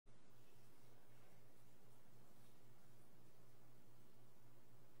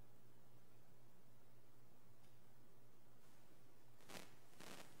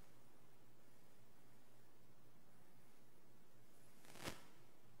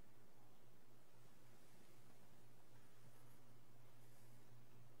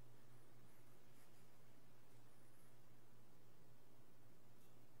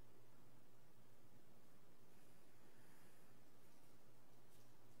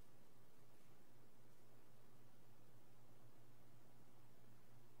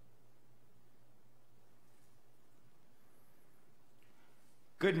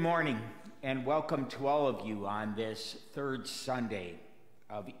Good morning and welcome to all of you on this third Sunday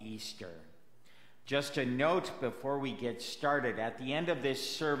of Easter. Just a note before we get started, at the end of this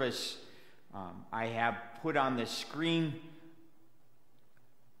service, I have put on the screen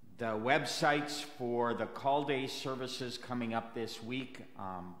the websites for the call day services coming up this week,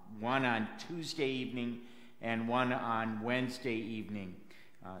 one on Tuesday evening and one on Wednesday evening.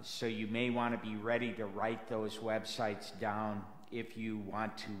 So you may want to be ready to write those websites down if you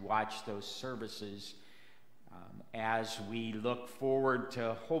want to watch those services as we look forward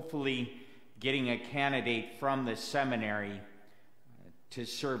to hopefully getting a candidate from the seminary to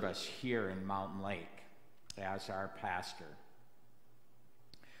serve us here in Mountain Lake as our pastor.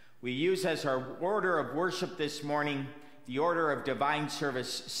 We use as our order of worship this morning the order of divine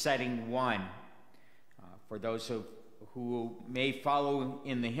service setting 1. For those who may follow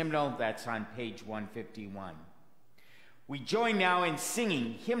in the hymnal, that's on page 151. We join now in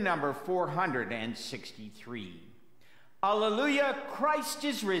singing hymn number 463. Alleluia, Christ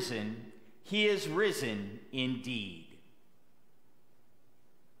is risen, he is risen indeed.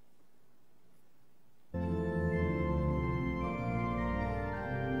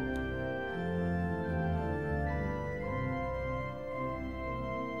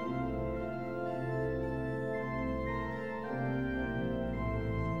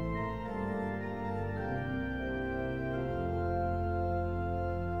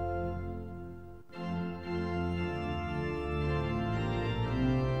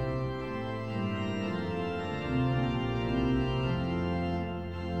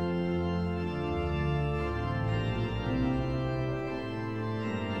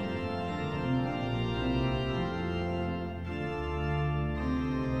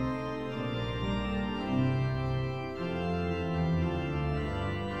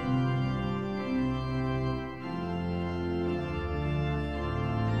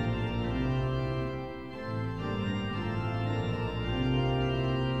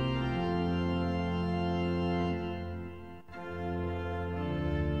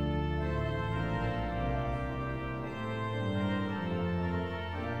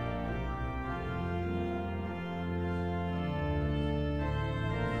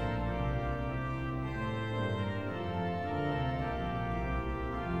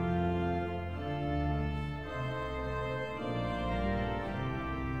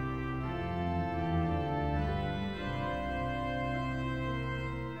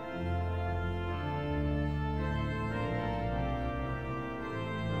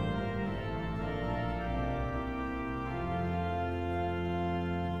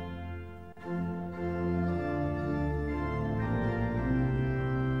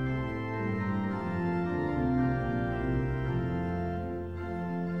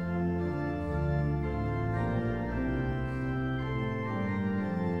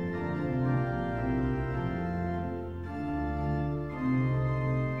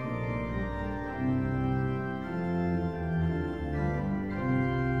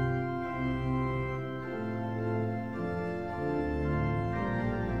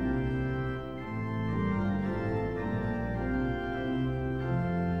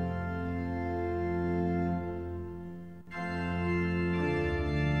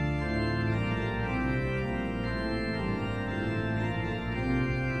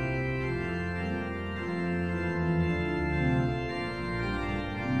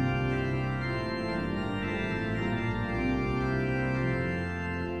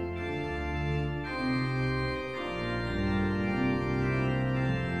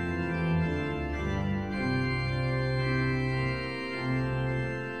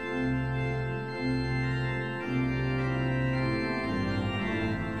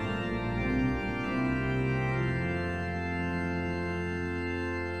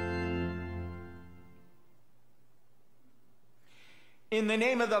 In the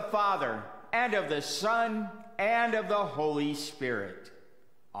name of the Father, and of the Son, and of the Holy Spirit.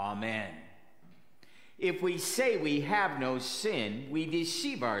 Amen. If we say we have no sin, we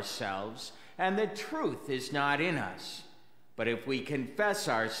deceive ourselves, and the truth is not in us. But if we confess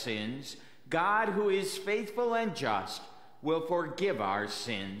our sins, God, who is faithful and just, will forgive our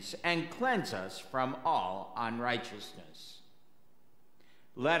sins and cleanse us from all unrighteousness.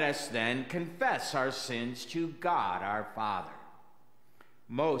 Let us then confess our sins to God our Father.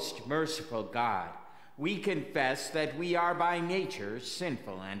 Most merciful God, we confess that we are by nature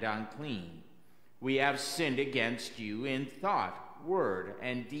sinful and unclean. We have sinned against you in thought, word,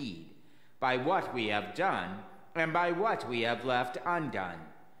 and deed, by what we have done and by what we have left undone.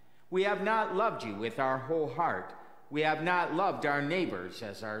 We have not loved you with our whole heart. We have not loved our neighbors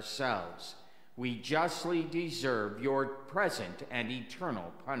as ourselves. we justly deserve your present and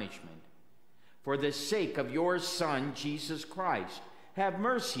eternal punishment. For the sake of your Son, Jesus Christ, have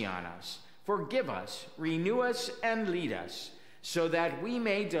mercy on us, forgive us, renew us, and lead us, so that we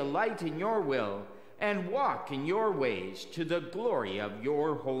may delight in your will and walk in your ways to the glory of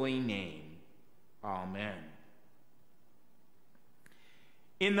your holy name. Amen.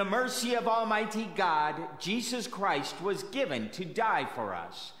 In the mercy of Almighty God, Jesus Christ was given to die for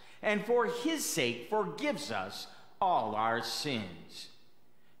us, and for his sake forgives us all our sins.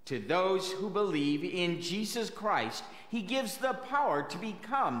 To those who believe in Jesus Christ, he gives the power to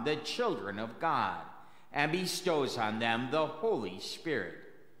become the children of God and bestows on them the Holy Spirit.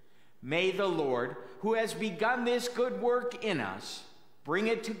 May the Lord, who has begun this good work in us, bring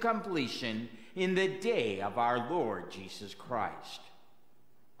it to completion in the day of our Lord Jesus Christ.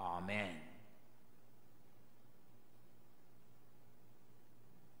 Amen.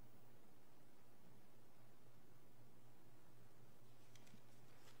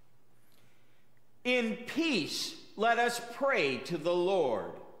 In peace, let us pray to the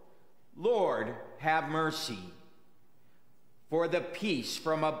Lord. Lord, have mercy. For the peace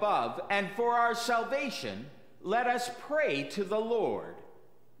from above and for our salvation, let us pray to the Lord.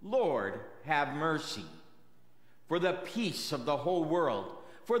 Lord, have mercy. For the peace of the whole world,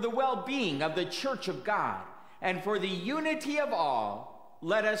 for the well-being of the Church of God, and for the unity of all,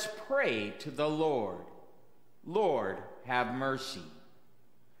 let us pray to the Lord. Lord, have mercy.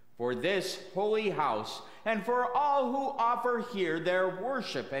 For this holy house, and for all who offer here their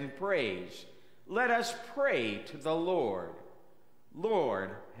worship and praise, let us pray to the Lord.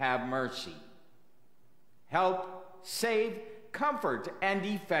 Lord, have mercy. Help, save, comfort, and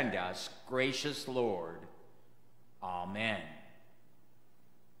defend us, gracious Lord. Amen.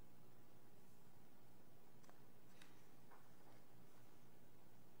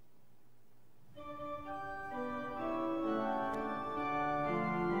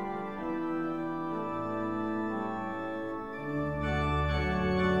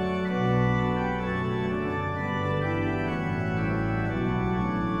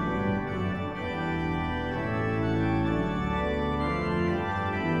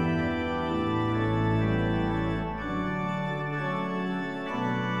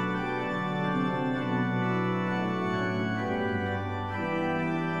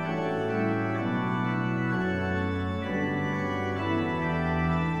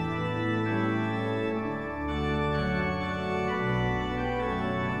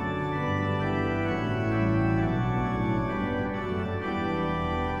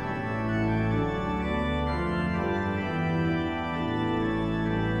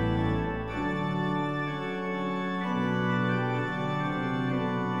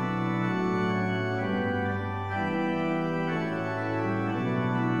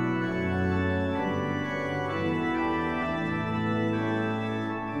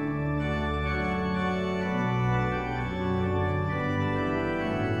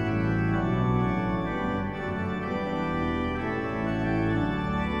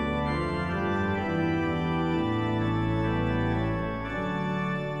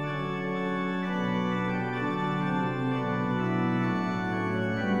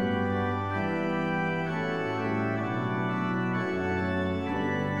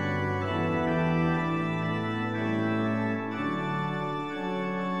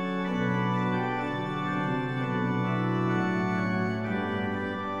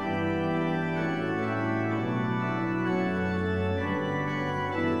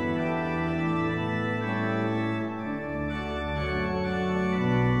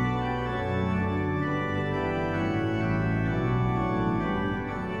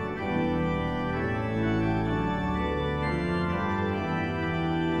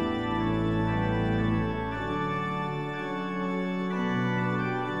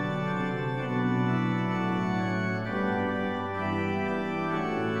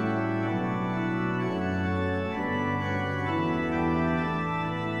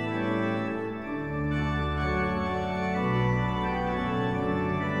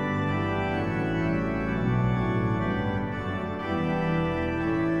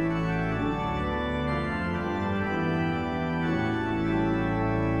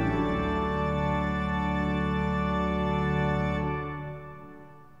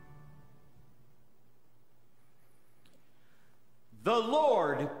 The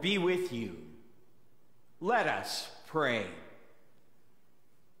Lord be with you. Let us pray.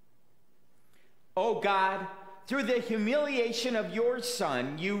 O God, through the humiliation of your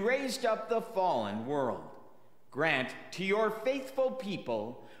Son, you raised up the fallen world. Grant to your faithful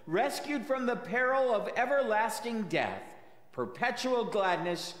people, rescued from the peril of everlasting death, perpetual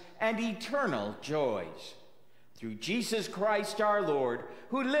gladness and eternal joys. Through Jesus Christ our Lord,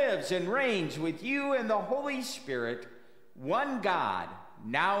 who lives and reigns with you in the Holy Spirit, one God,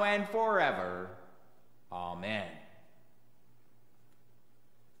 now and forever. Amen.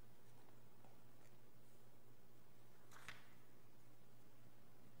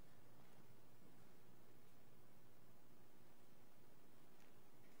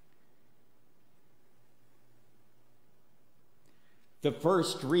 The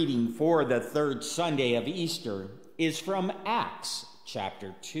first reading for the third Sunday of Easter is from Acts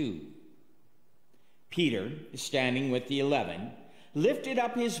chapter 2. Peter, standing with the 11, lifted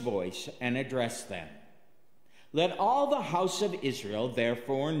up his voice and addressed them. Let all the house of Israel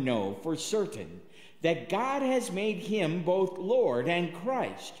therefore know for certain that God has made him both Lord and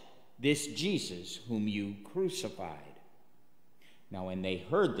Christ, this Jesus whom you crucified. Now when they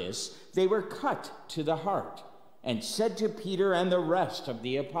heard this, they were cut to the heart, and said to Peter and the rest of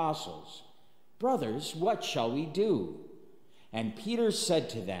the apostles, Brothers, what shall we do? And Peter said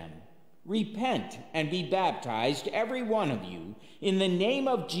to them, Repent and be baptized, every one of you, in the name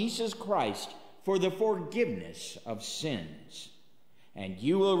of Jesus Christ, for the forgiveness of sins, and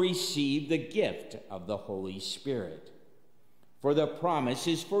you will receive the gift of the Holy Spirit. For the promise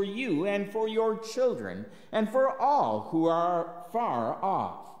is for you and for your children, and for all who are far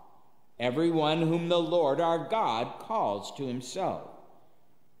off, everyone whom the Lord our God calls to himself.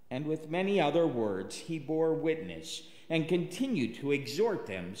 And with many other words he bore witness and continued to exhort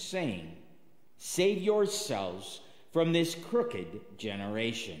them, saying, Save yourselves from this crooked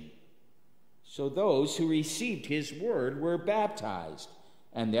generation. So those who received his word were baptized,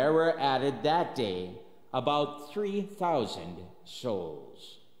 and there were added that day about 3,000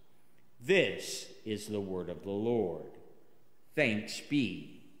 souls. This is the word of the Lord. Thanks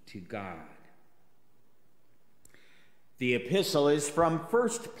be to God. The epistle is from 1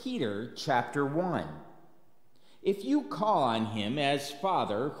 Peter chapter 1. If you call on him as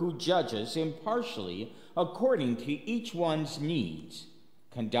Father who judges impartially according to each one's needs,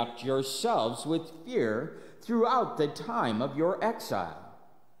 conduct yourselves with fear throughout the time of your exile,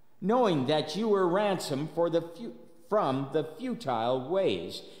 knowing that you were ransomed from the futile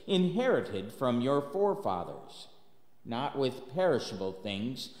ways inherited from your forefathers, not with perishable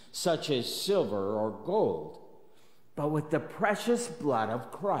things such as silver or gold, but with the precious blood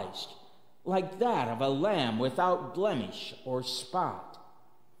of Christ, like that of a lamb without blemish or spot.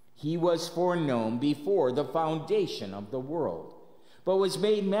 He was foreknown before the foundation of the world, but was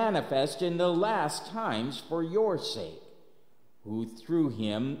made manifest in the last times for your sake, who through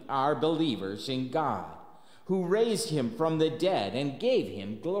him are believers in God, who raised him from the dead and gave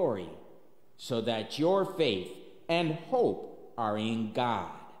him glory, so that your faith and hope are in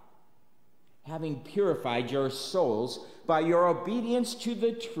God. Having purified your souls by your obedience to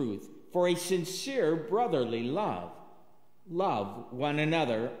the truth for a sincere brotherly love, love one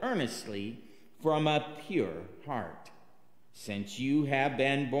another earnestly from a pure heart, since you have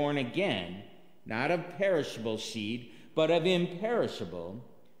been born again, not of perishable seed, but of imperishable,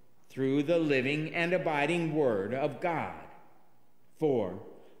 through the living and abiding word of God. For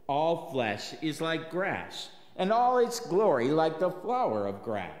all flesh is like grass, and all its glory like the flower of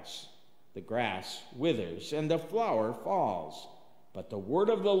grass. The grass withers and the flower falls, but the word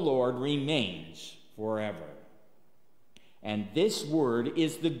of the Lord remains forever. And this word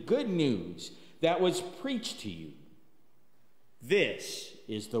is the good news that was preached to you. This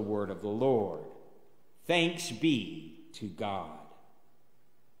is the word of the Lord. Thanks be to God.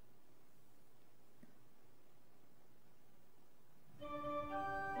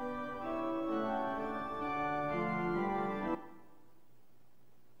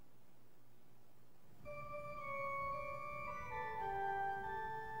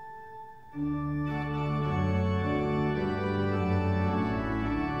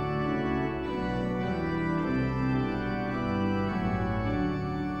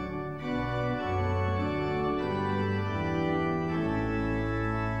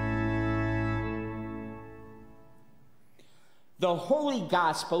 The Holy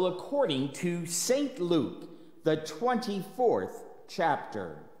Gospel according to St. Luke, the 24th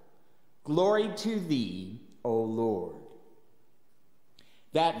chapter. Glory to thee, O Lord.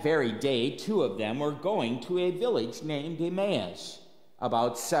 That very day, two of them were going to a village named Emmaus,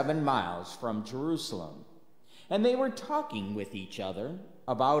 about 7 miles from Jerusalem. And they were talking with each other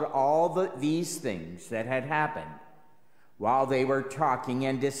about all these things that had happened. While they were talking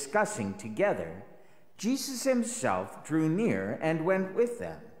and discussing together, Jesus himself drew near and went with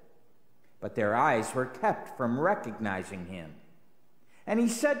them. But their eyes were kept from recognizing him. And he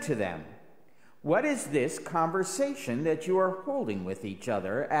said to them, What is this conversation that you are holding with each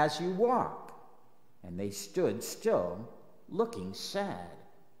other as you walk?" And they stood still, looking sad.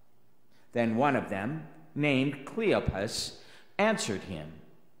 Then one of them, named Cleopas, answered him,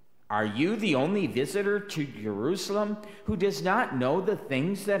 "Are you the only visitor to Jerusalem who does not know the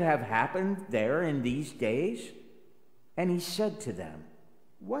things that have happened there in these days?" And he said to them,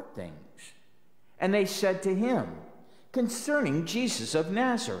 "What things?" And they said to him, "Concerning Jesus of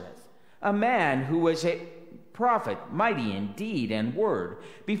Nazareth, a man who was a prophet, mighty in deed and word,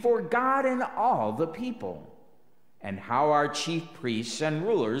 before God and all the people, and how our chief priests and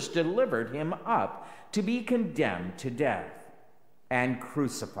rulers delivered him up to be condemned to death, and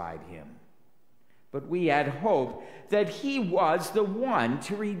crucified him. But we had hoped that he was the one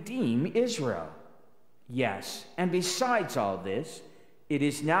to redeem Israel. Yes, and besides all this, it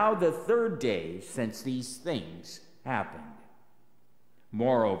is now the 3rd day since these things happened.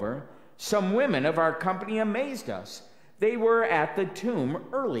 Moreover, some women of our company amazed us. They were at the tomb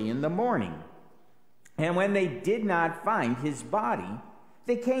early in the morning, and when they did not find his body,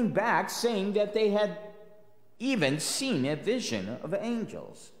 they came back saying that they had even seen a vision of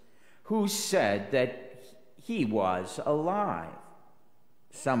angels who said that he was alive.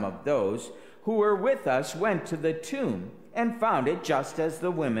 Some of those who were with us went to the tomb and found it just as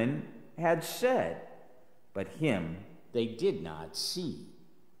the women had said, but him they did not see."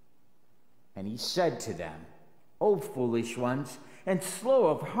 And he said to them, "O foolish ones, and slow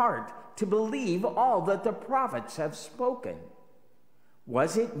of heart to believe all that the prophets have spoken.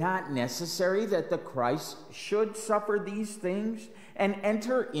 Was it not necessary that the Christ should suffer these things and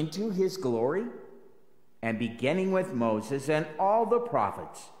enter into his glory?" And beginning with Moses and all the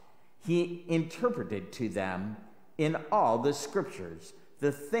prophets, he interpreted to them in all the scriptures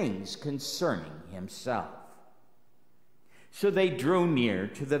the things concerning himself. So they drew near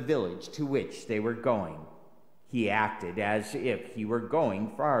to the village to which they were going. He acted as if he were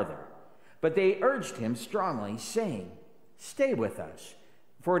going farther, but they urged him strongly, saying, "Stay with us,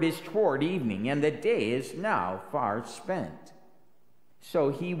 for it is toward evening, and the day is now far spent." So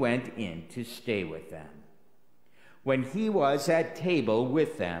he went in to stay with them. When he was at table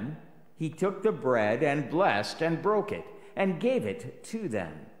with them, he took the bread and blessed and broke it and gave it to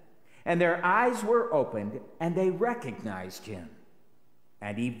them. And their eyes were opened, and they recognized him,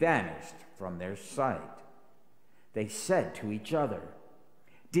 and he vanished from their sight. They said to each other,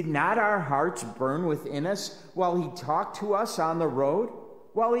 "Did not our hearts burn within us while he talked to us on the road,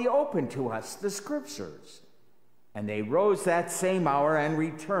 while he opened to us the scriptures?" And they rose that same hour and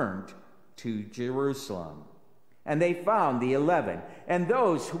returned to Jerusalem. And they found the 11 and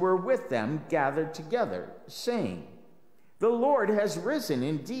those who were with them gathered together, saying, "The Lord has risen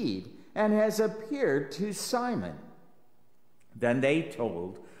indeed and has appeared to Simon." Then they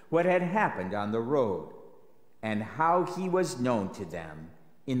told what had happened on the road and how he was known to them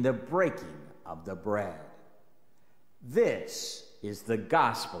in the breaking of the bread. This is the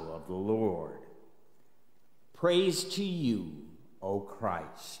gospel of the Lord. Praise to you, O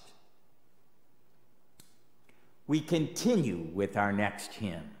Christ. We continue with our next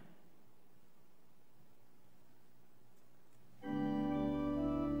hymn.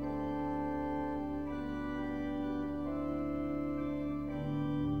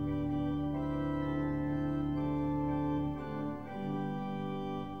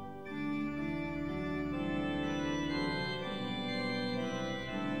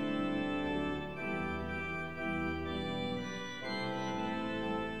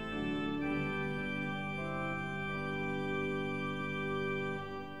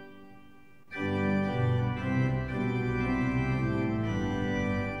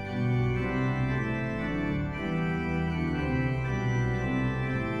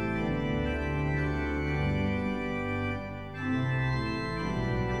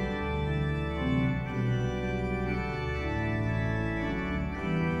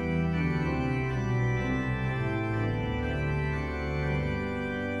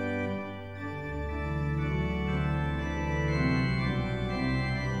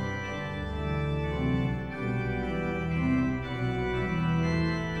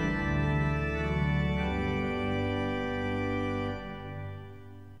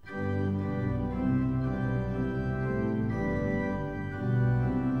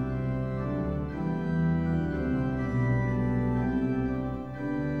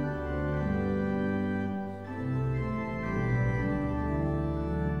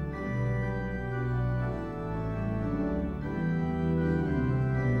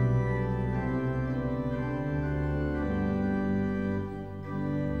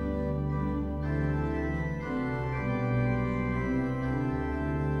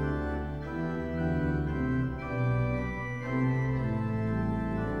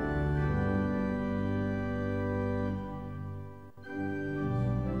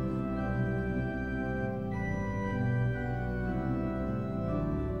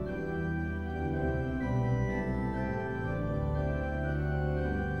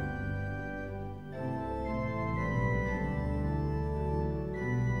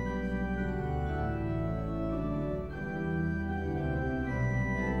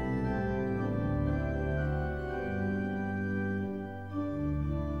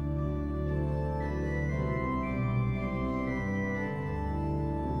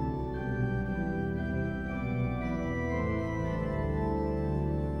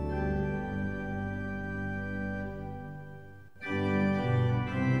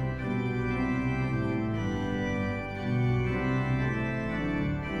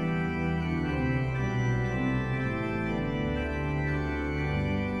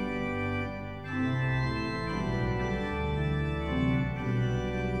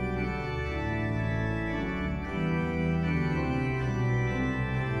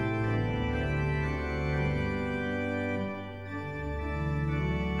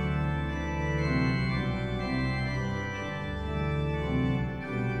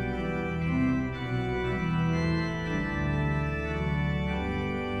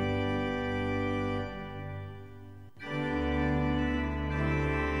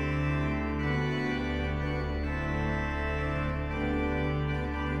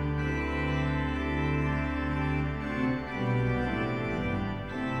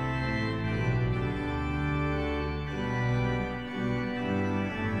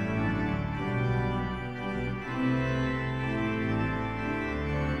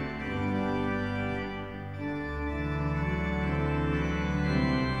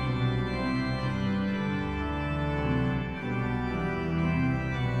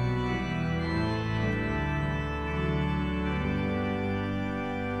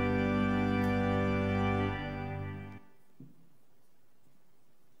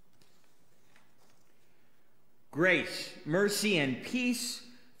 Grace, mercy, and peace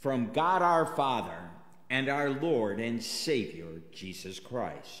from God our Father and our Lord and Savior, Jesus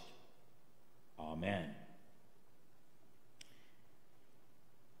Christ. Amen.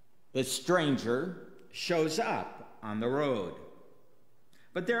 The stranger shows up on the road,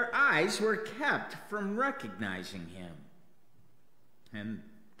 but their eyes were kept from recognizing him. And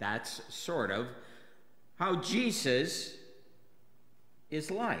that's sort of how Jesus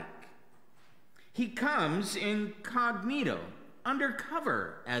is like. He comes incognito,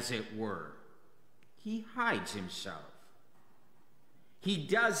 undercover, as it were. He hides himself. He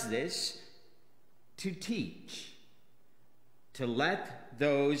does this to teach, to let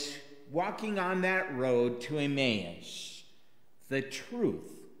those walking on that road to Emmaus the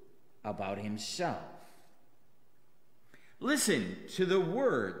truth about himself. Listen to the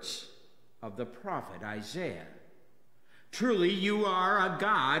words of the prophet Isaiah. Truly, you are a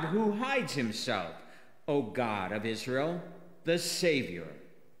God who hides himself, O God of Israel, the Savior.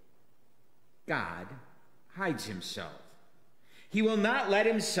 God hides himself. He will not let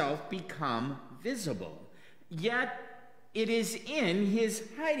himself become visible. Yet it is in his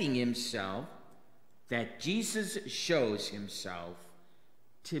hiding himself that Jesus shows himself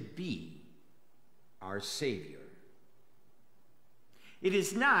to be our Savior. It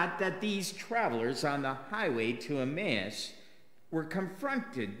is not that these travelers on the highway to Emmaus were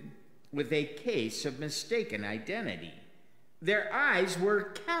confronted with a case of mistaken identity. Their eyes were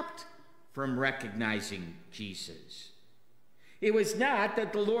kept from recognizing Jesus. It was not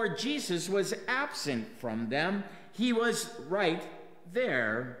that the Lord Jesus was absent from them. He was right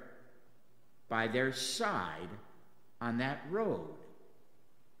there by their side on that road.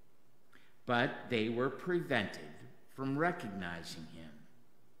 But they were prevented from recognizing him.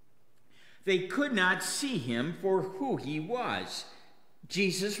 They could not see him for who he was.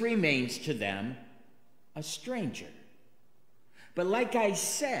 Jesus remains to them a stranger. But like I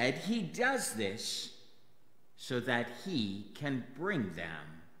said, he does this so that he can bring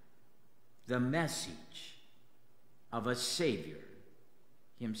them the message of a Savior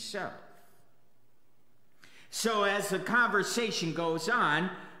himself. So as the conversation goes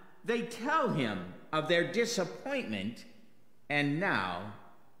on, they tell him of their disappointment and now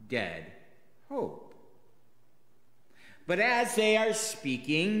dead hope. But as they are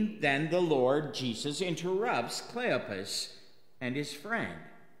speaking, then the Lord Jesus interrupts Cleopas and his friend.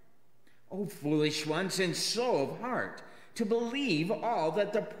 O foolish ones and slow of heart, to believe all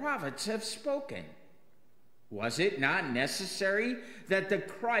that the prophets have spoken. Was it not necessary that the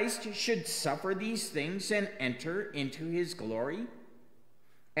Christ should suffer these things and enter into his glory?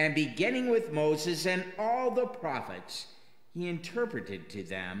 And beginning with Moses and all the prophets, he interpreted to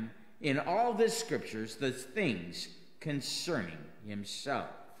them in all the scriptures the things concerning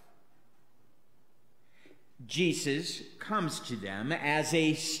himself. Jesus comes to them as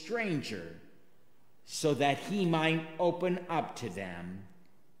a stranger so that he might open up to them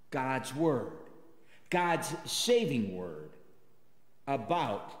God's word, God's saving word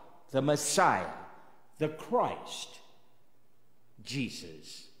about the Messiah, the Christ,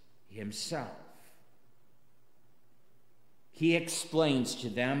 Jesus himself. He explains to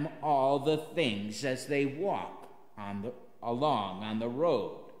them all the things as they walk along on the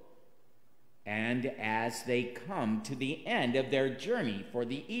road. And as they come to the end of their journey for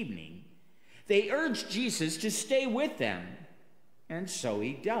the evening, they urge Jesus to stay with them, and so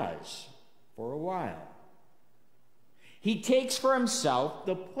he does for a while. He takes for himself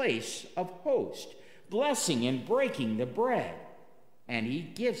the place of host, blessing and breaking the bread, and he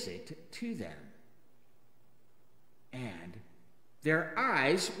gives it to them. And their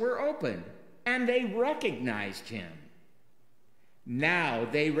eyes were opened, and they recognized him. Now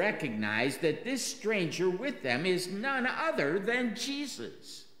they recognize that this stranger with them is none other than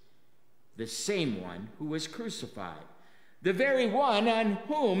Jesus, the same one who was crucified, the very one on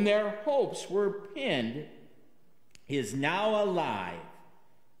whom their hopes were pinned, is now alive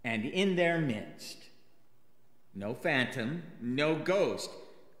and in their midst. No phantom, no ghost,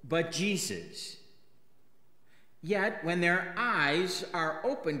 but Jesus. Yet when their eyes are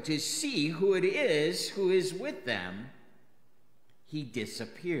opened to see who it is who is with them, he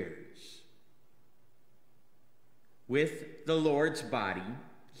disappears. With the Lord's body,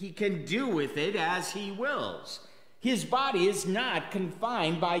 he can do with it as he wills. His body is not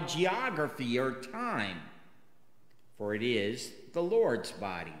confined by geography or time, for it is the Lord's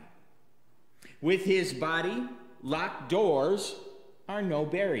body. With his body, locked doors are no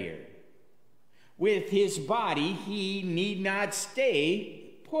barrier. With his body, he need not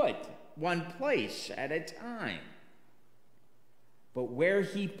stay put one place at a time. but where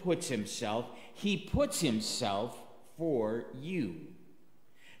he puts himself for you.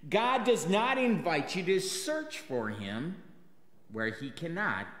 God does not invite you to search for him where he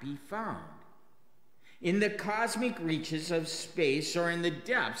cannot be found, in the cosmic reaches of space or in the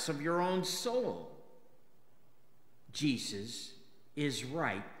depths of your own soul. Jesus is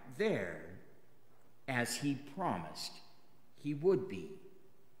right there, as he promised he would be.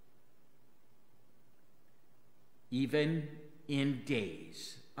 Even in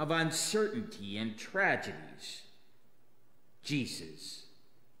days of uncertainty and tragedies, Jesus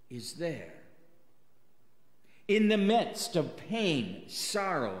is there. In the midst of pain,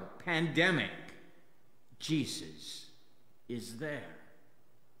 sorrow, pandemic, Jesus is there.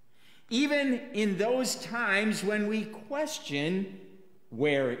 Even in those times when we question,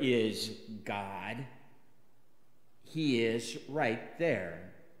 where is God? He is right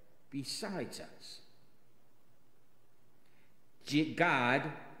there beside us. God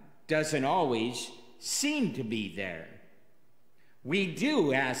doesn't always seem to be there. We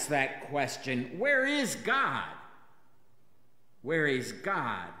do ask that question, where is God? Where is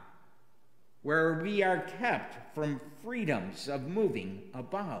God? Where we are kept from freedoms of moving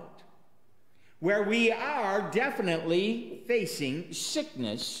about. Where we are definitely facing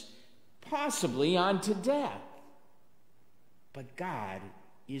sickness, possibly unto death. But God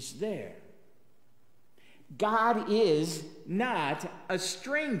is there. God is not a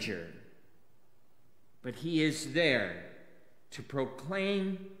stranger, but he is there to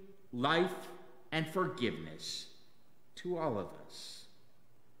proclaim life and forgiveness to all of us.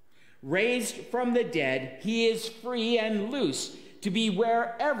 Raised from the dead, he is free and loose to be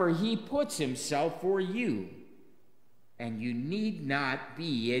wherever he puts himself for you, and you need not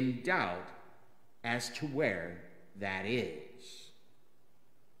be in doubt as to where that is.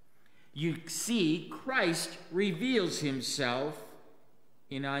 You see, Christ reveals himself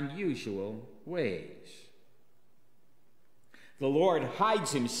in unusual ways. The Lord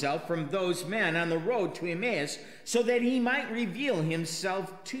hides himself from those men on the road to Emmaus so that he might reveal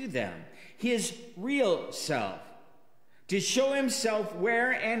himself to them, his real self, to show himself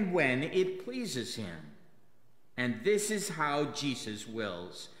where and when it pleases him. And this is how Jesus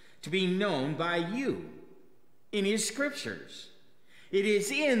wills to be known by you in his scriptures. It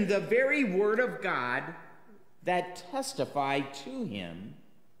is in the very word of God that testify to him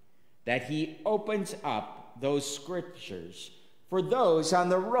that he opens up those scriptures for those on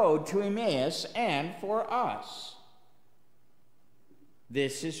the road to Emmaus and for us.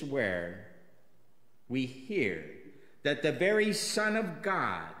 This is where we hear that the very Son of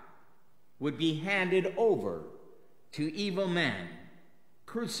God would be handed over to evil men,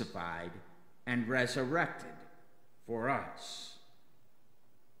 crucified and resurrected for us.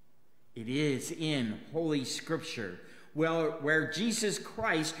 It is in Holy Scripture where Jesus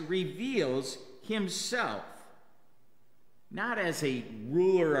Christ reveals himself, not as a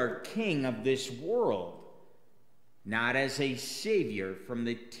ruler or king of this world, not as a savior from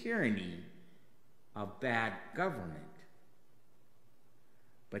the tyranny of bad government,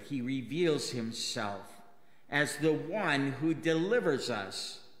 but he reveals himself as the one who delivers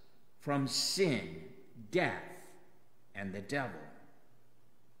us from sin, death, and the devil.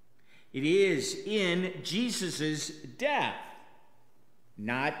 It is in Jesus' death,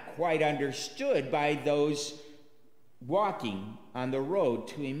 not quite understood by those walking on the road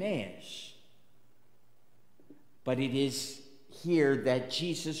to Emmaus, but it is here that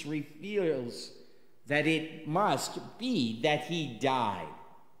Jesus reveals that it must be that he died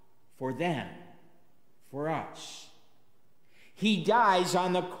for them, for us. He dies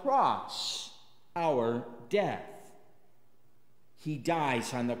on the cross, our death. He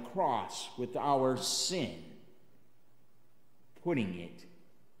dies on the cross with our sin, putting it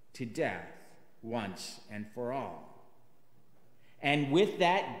to death once and for all. And with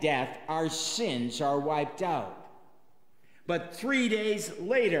that death, our sins are wiped out. But 3 days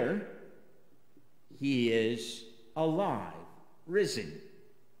later, he is alive, risen.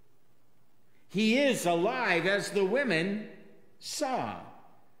 He is alive as the women saw,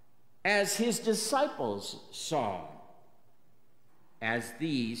 as his disciples saw, as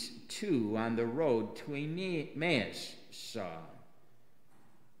these two on the road to Emmaus saw,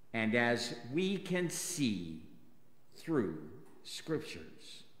 and as we can see through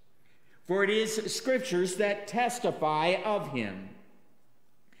Scriptures. For it is Scriptures that testify of him.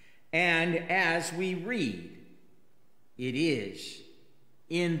 And as we read, it is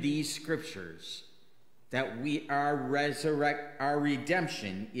in these Scriptures that our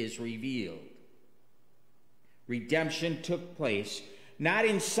redemption is revealed. Redemption took place not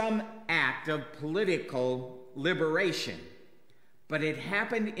in some act of political liberation, but it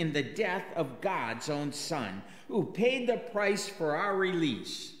happened in the death of God's own Son, who paid the price for our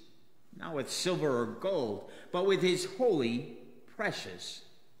release, not with silver or gold, but with his holy, precious,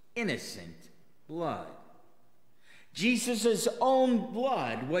 innocent blood. Jesus' own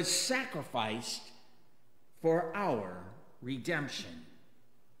blood was sacrificed for our redemption.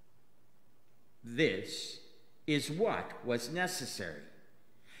 This is what was necessary.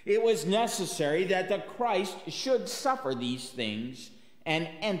 It was necessary that the Christ should suffer these things and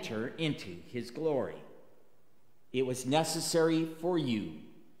enter into his glory. It was necessary for you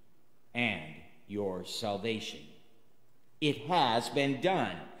and your salvation. It has been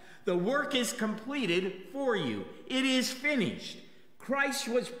done. The work is completed for you. It is finished. Christ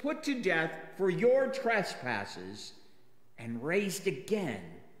was put to death for your trespasses and raised again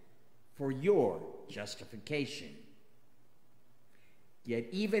for your justification. Yet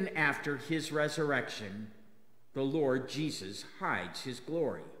even after his resurrection, the Lord Jesus hides his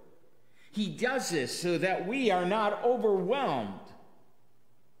glory. He does this so that we are not overwhelmed,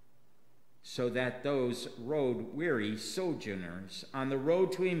 so that those road-weary sojourners on the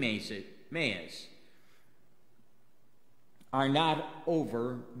road to Emmaus are not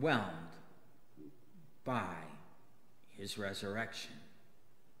overwhelmed by his resurrection.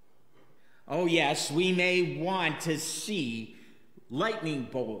 Oh yes, we may want to see lightning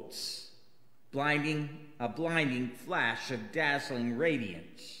bolts, a blinding flash of dazzling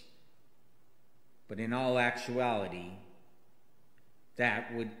radiance. But in all actuality,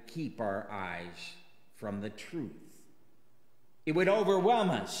 that would keep our eyes from the truth. It would overwhelm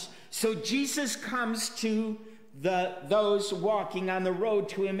us. So Jesus comes to those walking on the road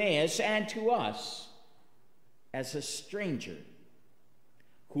to Emmaus and to us as a stranger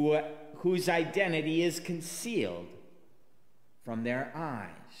whose identity is concealed from their eyes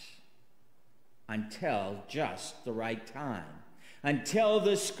until just the right time, until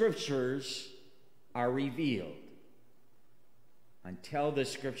the scriptures are revealed, until the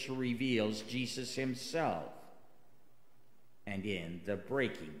scripture reveals Jesus himself and in the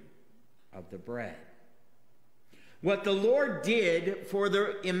breaking of the bread. What the Lord did for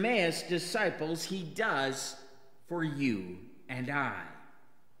the Emmaus disciples, he does for you and I.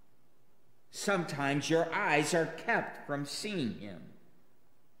 Sometimes your eyes are kept from seeing him,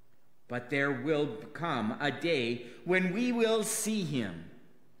 but there will come a day when we will see him.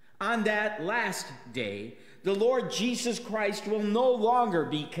 On that last day, the Lord Jesus Christ will no longer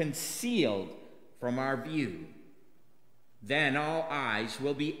be concealed from our view. Then all eyes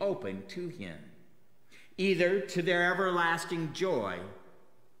will be open to him, either to their everlasting joy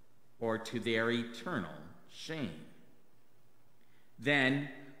or to their eternal shame. Then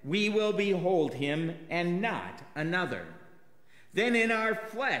we will behold him and not another. Then in our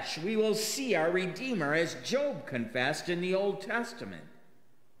flesh we will see our Redeemer, as Job confessed in the Old Testament.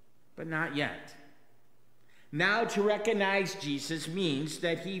 But not yet. Now to recognize Jesus means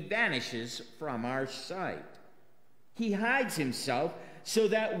that he vanishes from our sight. He hides himself so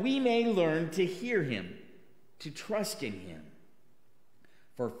that we may learn to hear him, to trust in him.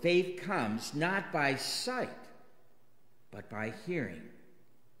 For faith comes not by sight, but by hearing.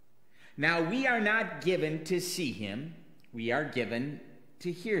 Now we are not given to see him, we are given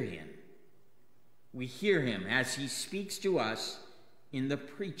to hear him. We hear him as he speaks to us in the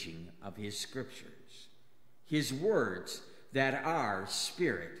preaching of his scriptures, his words that are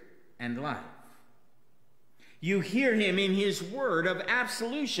spirit and life. You hear him in his word of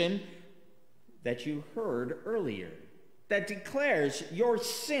absolution that you heard earlier, that declares your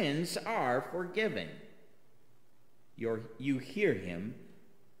sins are forgiven. You hear him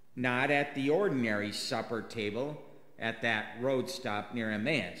not at the ordinary supper table at that road stop near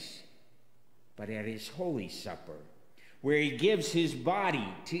Emmaus, but at his holy supper, where he gives his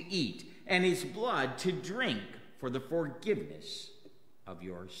body to eat and his blood to drink for the forgiveness of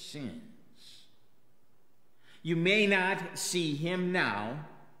your sins. You may not see him now.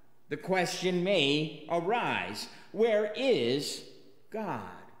 The question may arise, where is God?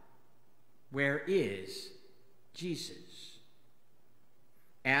 Where is Jesus?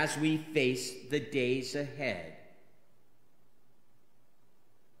 As we face the days ahead,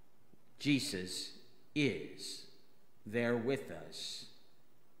 Jesus is there with us.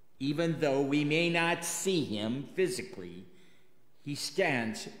 Even though we may not see him physically, he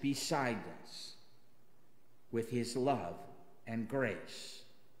stands beside us with his love and grace,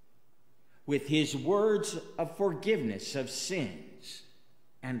 with his words of forgiveness of sins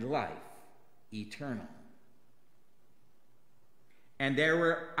and life eternal. And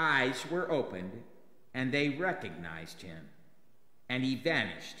eyes were opened, and they recognized him, and he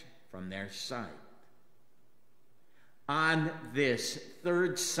vanished from their sight. On this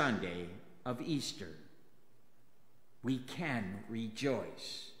third Sunday of Easter, we can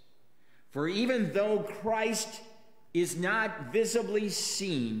rejoice. For even though Christ is not visibly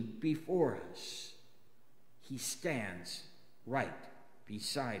seen before us, he stands right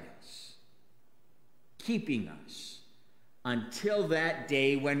beside us, keeping us until that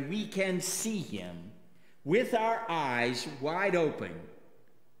day when we can see him with our eyes wide open.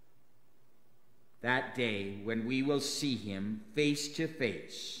 That day when we will see him face to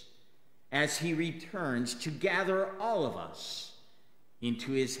face as he returns to gather all of us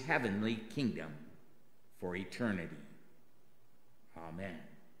into his heavenly kingdom for eternity. Amen.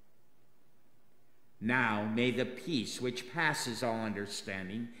 Now may the peace which passes all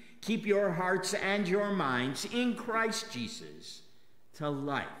understanding keep your hearts and your minds in Christ Jesus to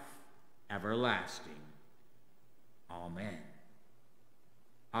life everlasting. Amen.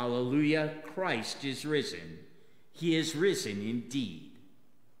 Alleluia, Christ is risen. He is risen indeed.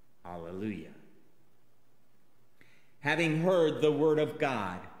 Alleluia. Having heard the word of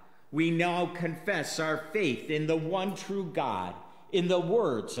God, we now confess our faith in the one true God in the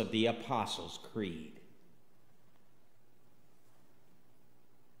words of the Apostles' Creed.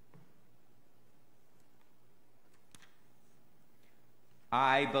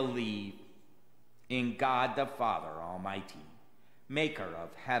 I believe in God the Father Almighty, maker of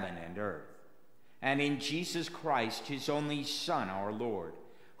heaven and earth, and in Jesus Christ, his only Son, our Lord,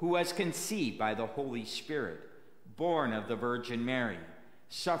 who was conceived by the Holy Spirit, born of the Virgin Mary,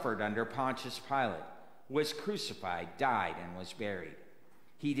 suffered under Pontius Pilate, was crucified, died, and was buried.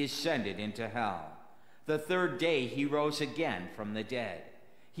 He descended into hell. The third day he rose again from the dead.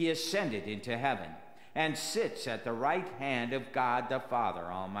 He ascended into heaven and sits at the right hand of God the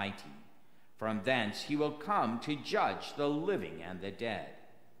Father Almighty. From thence he will come to judge the living and the dead.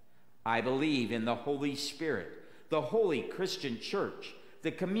 I believe in the Holy Spirit, the holy Christian church,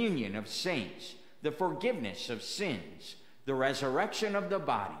 the communion of saints, the forgiveness of sins, the resurrection of the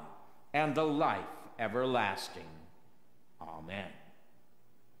body, and the life everlasting. Amen.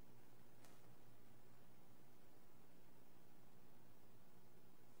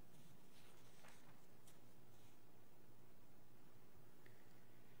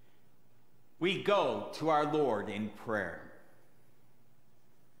 We go to our Lord in prayer.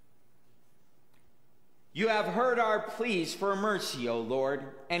 You have heard our pleas for mercy, O Lord,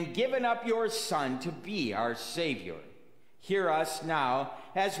 and given up your Son to be our Savior. Hear us now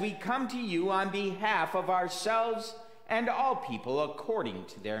as we come to you on behalf of ourselves and all people according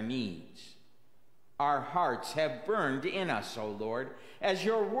to their needs. Our hearts have burned in us, O Lord, as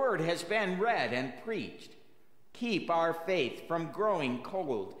your word has been read and preached. Keep our faith from growing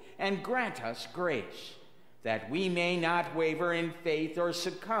cold and grant us grace, that we may not waver in faith or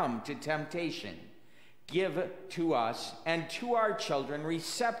succumb to temptation. Give to us and to our children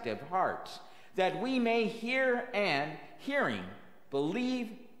receptive hearts, that we may hear and, hearing, believe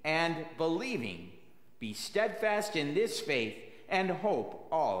and believing, be steadfast in this faith and hope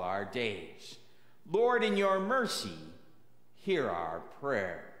all our days. Lord, in your mercy, hear our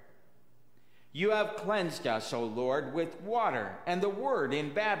prayer. You have cleansed us, O Lord, with water and the word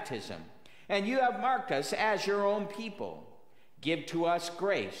in baptism, and you have marked us as your own people. Give to us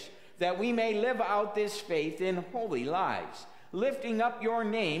grace, that we may live out this faith in holy lives, lifting up your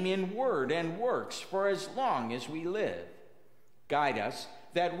name in word and works for as long as we live. Guide us,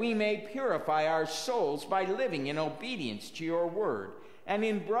 that we may purify our souls by living in obedience to your word and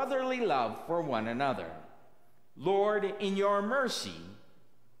in brotherly love for one another. Lord, in your mercy,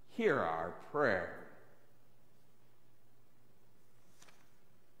 hear our prayer.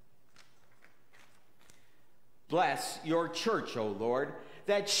 Bless your church, O Lord,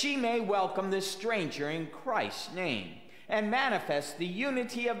 that she may welcome the stranger in Christ's name and manifest the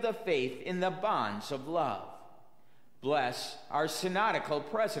unity of the faith in the bonds of love. Bless our synodical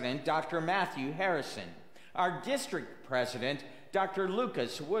president, Dr. Matthew Harrison, our district president, Dr.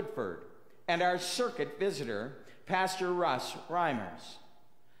 Lucas Woodford, and our circuit visitor, Pastor Russ Reimers.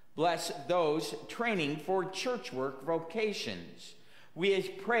 Bless those training for church work vocations. We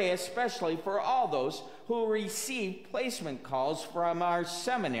pray especially for all those who receive placement calls from our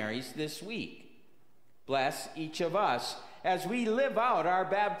seminaries this week. Bless each of us as we live out our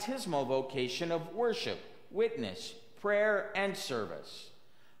baptismal vocation of worship, witness, prayer, and service.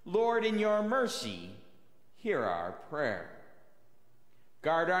 Lord, in your mercy, hear our prayer.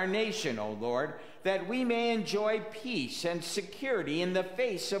 Guard our nation, O Lord, that we may enjoy peace and security in the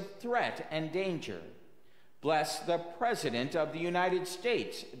face of threat and danger. Bless the President of the United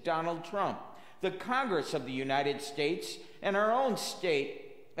States, Donald Trump, the Congress of the United States, and our own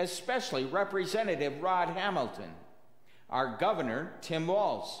state, especially Representative Rod Hamilton. our governor, Tim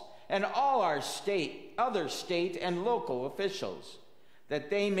Walz, and all our other state and local officials, that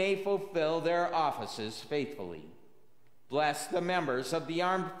they may fulfill their offices faithfully. Bless the members of the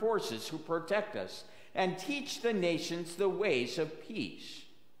armed forces who protect us and teach the nations the ways of peace.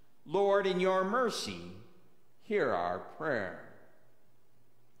 Lord, in your mercy, hear our prayer.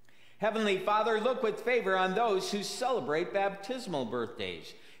 Heavenly Father, look with favor on those who celebrate baptismal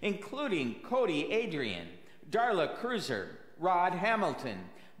birthdays, including Cody Adrian, Darla Cruiser, Rod Hamilton,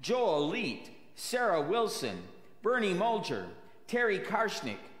 Joel Leet, Sarah Wilson, Bernie Mulger, Terry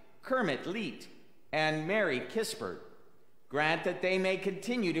Karshnick, Kermit Leet, and Mary Kispert. Grant that they may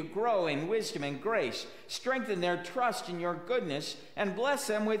continue to grow in wisdom and grace, strengthen their trust in your goodness, and bless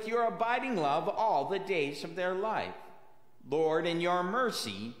them with your abiding love all the days of their life. Lord, in your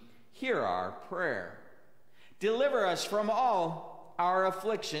mercy, hear our prayer. Deliver us from all our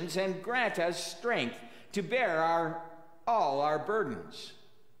afflictions and grant us strength to bear all our burdens.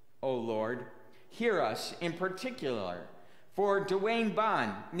 O Lord, hear us in particular for Dwayne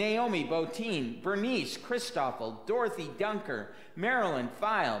Bond, Naomi Botine, Bernice Christoffel, Dorothy Dunker, Marilyn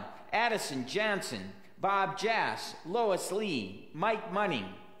Feil, Addison Jansen, Bob Jass, Lois Lee, Mike Munning,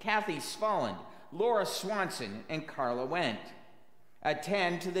 Kathy Svalland, Laura Swanson, and Carla Wendt.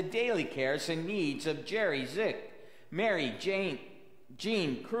 Attend to the daily cares and needs of Jerry Zick, Mary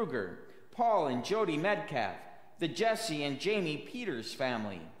Jean Kruger, Paul and Jody Metcalf, the Jesse and Jamie Peters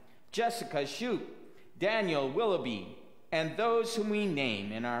family, Jessica Shoup, Daniel Willoughby, and those whom we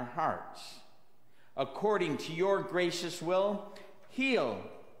name in our hearts. According to your gracious will, heal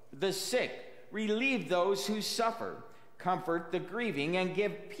the sick, relieve those who suffer, comfort the grieving, and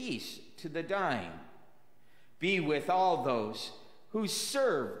give peace to the dying. Be with all those who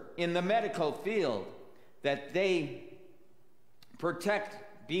serve in the medical field, that they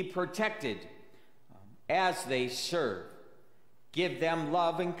be protected as they serve. Give them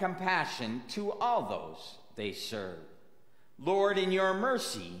love and compassion to all those they serve. Lord, in your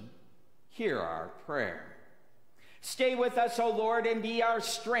mercy, hear our prayer. Stay with us, O Lord, and be our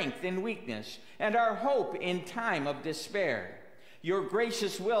strength in weakness and our hope in time of despair. Your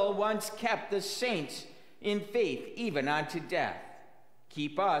gracious will once kept the saints in faith even unto death.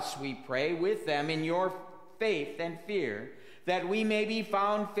 Keep us, we pray, with them in your faith and fear, that we may be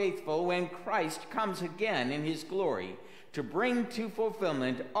found faithful when Christ comes again in his glory to bring to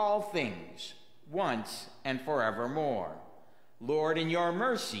fulfillment all things, once and forevermore. Lord, in your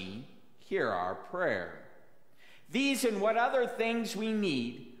mercy, hear our prayer. These and what other things we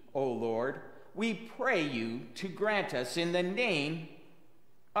need, O Lord, we pray you to grant us in the name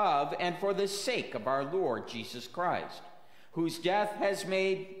of and for the sake of our Lord Jesus Christ, whose death has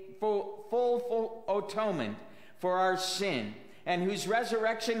made full atonement for our sin, and whose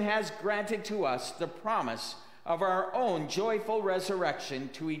resurrection has granted to us the promise of our own joyful resurrection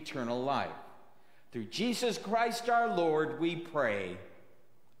to eternal life. Through Jesus Christ our Lord, we pray.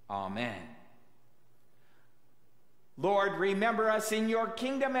 Amen. Lord, remember us in your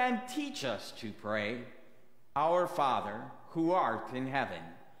kingdom and teach us to pray. Our Father, who art in heaven,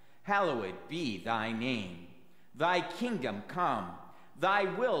 hallowed be thy name. Thy kingdom come, thy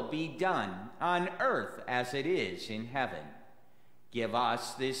will be done on earth as it is in heaven. Give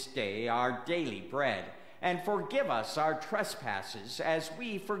us this day our daily bread, and forgive us our trespasses as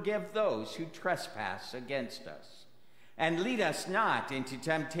we forgive those who trespass against us. And lead us not into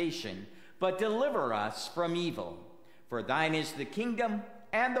temptation, but deliver us from evil. For thine is the kingdom,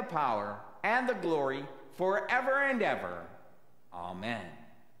 and the power, and the glory, forever and ever. Amen.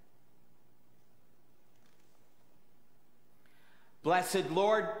 Blessed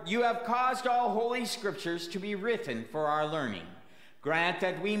Lord, you have caused all holy scriptures to be written for our learning. Grant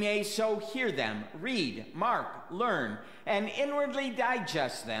that we may so hear them, read, mark, learn, and inwardly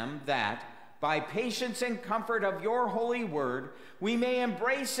digest them, that, by patience and comfort of your holy word, we may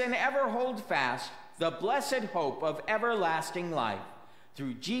embrace and ever hold fast the blessed hope of everlasting life.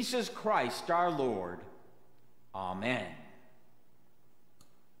 Through Jesus Christ our Lord. Amen.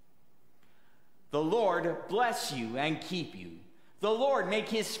 The Lord bless you and keep you. The Lord make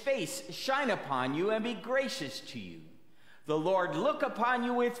his face shine upon you and be gracious to you. The Lord look upon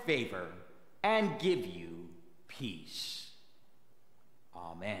you with favor and give you peace.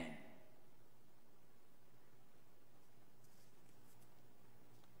 Amen.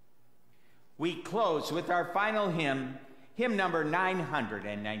 We close with our final hymn, hymn number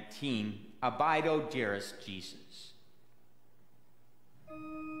 919, Abide, O Dearest Jesus.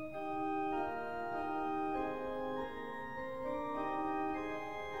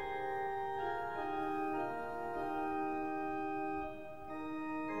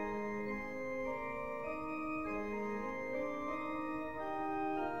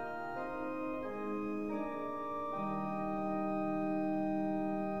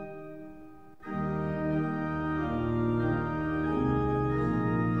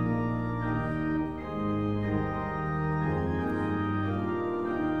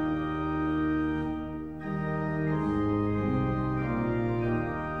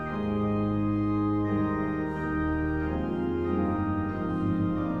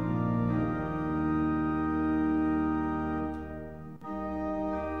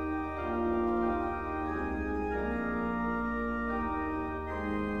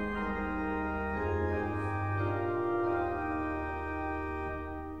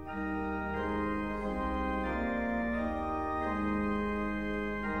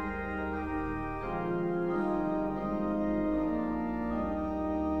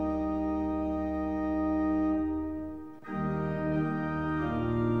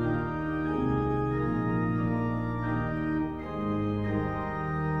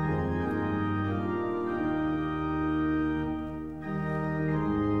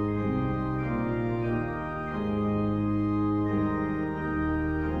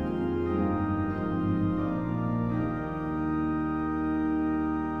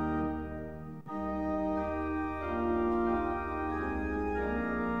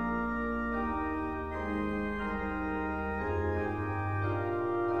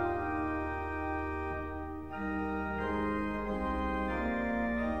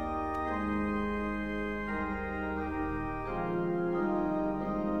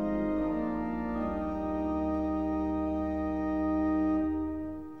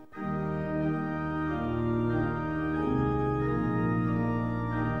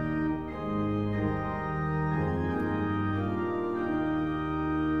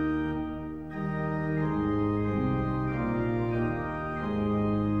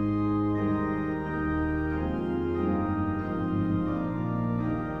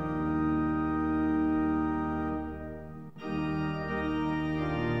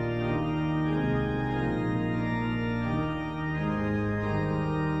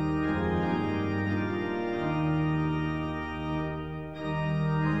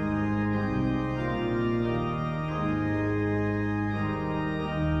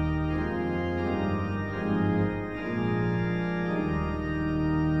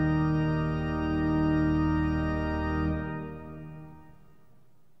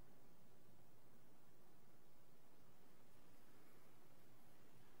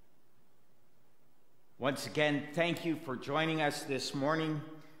 Once again, thank you for joining us this morning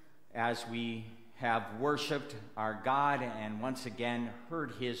as we have worshiped our God and once again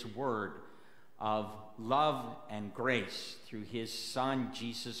heard his word of love and grace through his Son,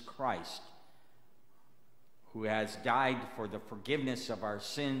 Jesus Christ, who has died for the forgiveness of our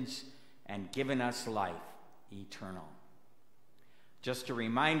sins and given us life eternal. Just a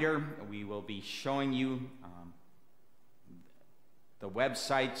reminder, we will be showing you the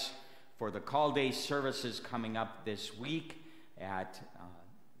websites for the call day services coming up this week at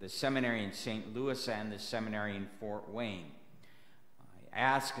the seminary in St. Louis and the seminary in Fort Wayne. I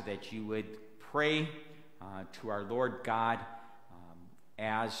ask that you would pray to our Lord God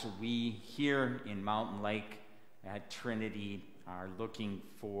as we here in Mountain Lake at Trinity are looking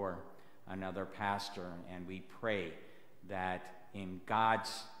for another pastor, and we pray that in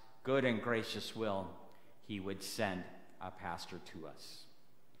God's good and gracious will, he would send a pastor to us.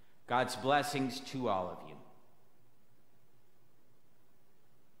 God's blessings to all of you.